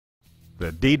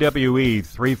The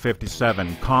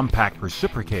DWE357 compact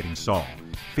reciprocating saw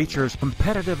features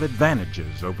competitive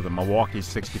advantages over the Milwaukee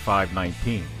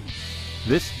 6519.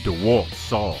 This DEWALT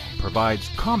saw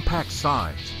provides compact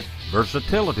size,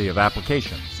 versatility of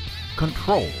applications,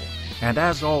 control, and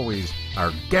as always,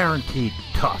 our guaranteed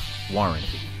tough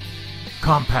warranty.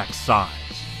 Compact size.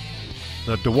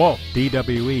 The DEWALT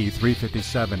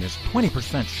DWE357 is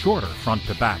 20% shorter front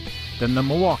to back than the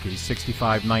Milwaukee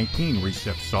 6519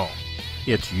 Recip saw.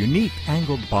 Its unique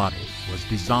angled body was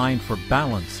designed for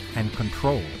balance and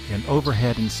control in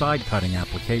overhead and side cutting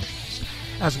applications,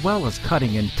 as well as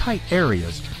cutting in tight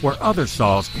areas where other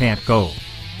saws can't go.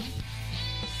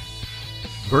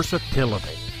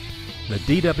 Versatility. The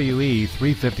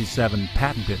DWE357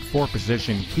 patented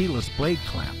 4-position keyless blade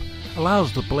clamp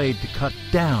allows the blade to cut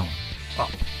down,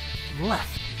 up,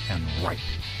 left, and right.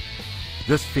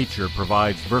 This feature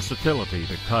provides versatility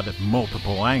to cut at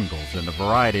multiple angles in a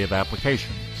variety of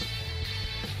applications.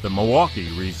 The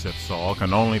Milwaukee Recip saw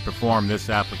can only perform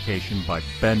this application by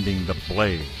bending the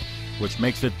blade, which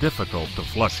makes it difficult to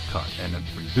flush cut and it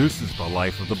reduces the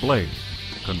life of the blade.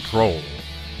 Control.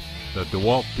 The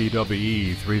DEWALT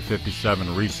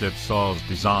DWE357 Recip saw's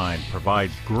design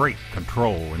provides great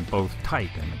control in both tight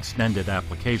and extended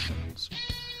applications.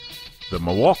 The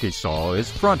Milwaukee saw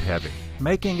is front-heavy,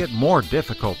 making it more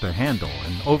difficult to handle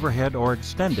in overhead or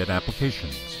extended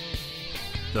applications.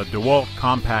 The DEWALT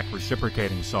compact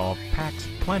reciprocating saw packs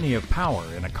plenty of power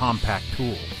in a compact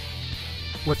tool.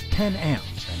 With 10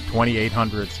 amps and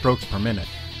 2,800 strokes per minute,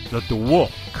 the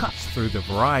DEWALT cuts through the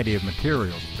variety of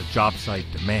materials the job site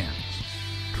demands.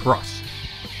 Trust.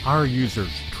 Our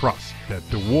users trust that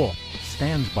DEWALT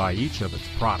stands by each of its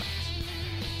products.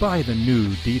 Buy the new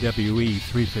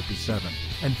DWE357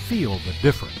 and feel the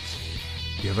difference.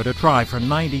 Give it a try for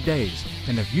 90 days,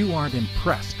 and if you aren't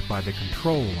impressed by the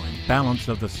control and balance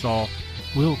of the saw,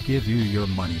 we'll give you your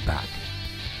money back.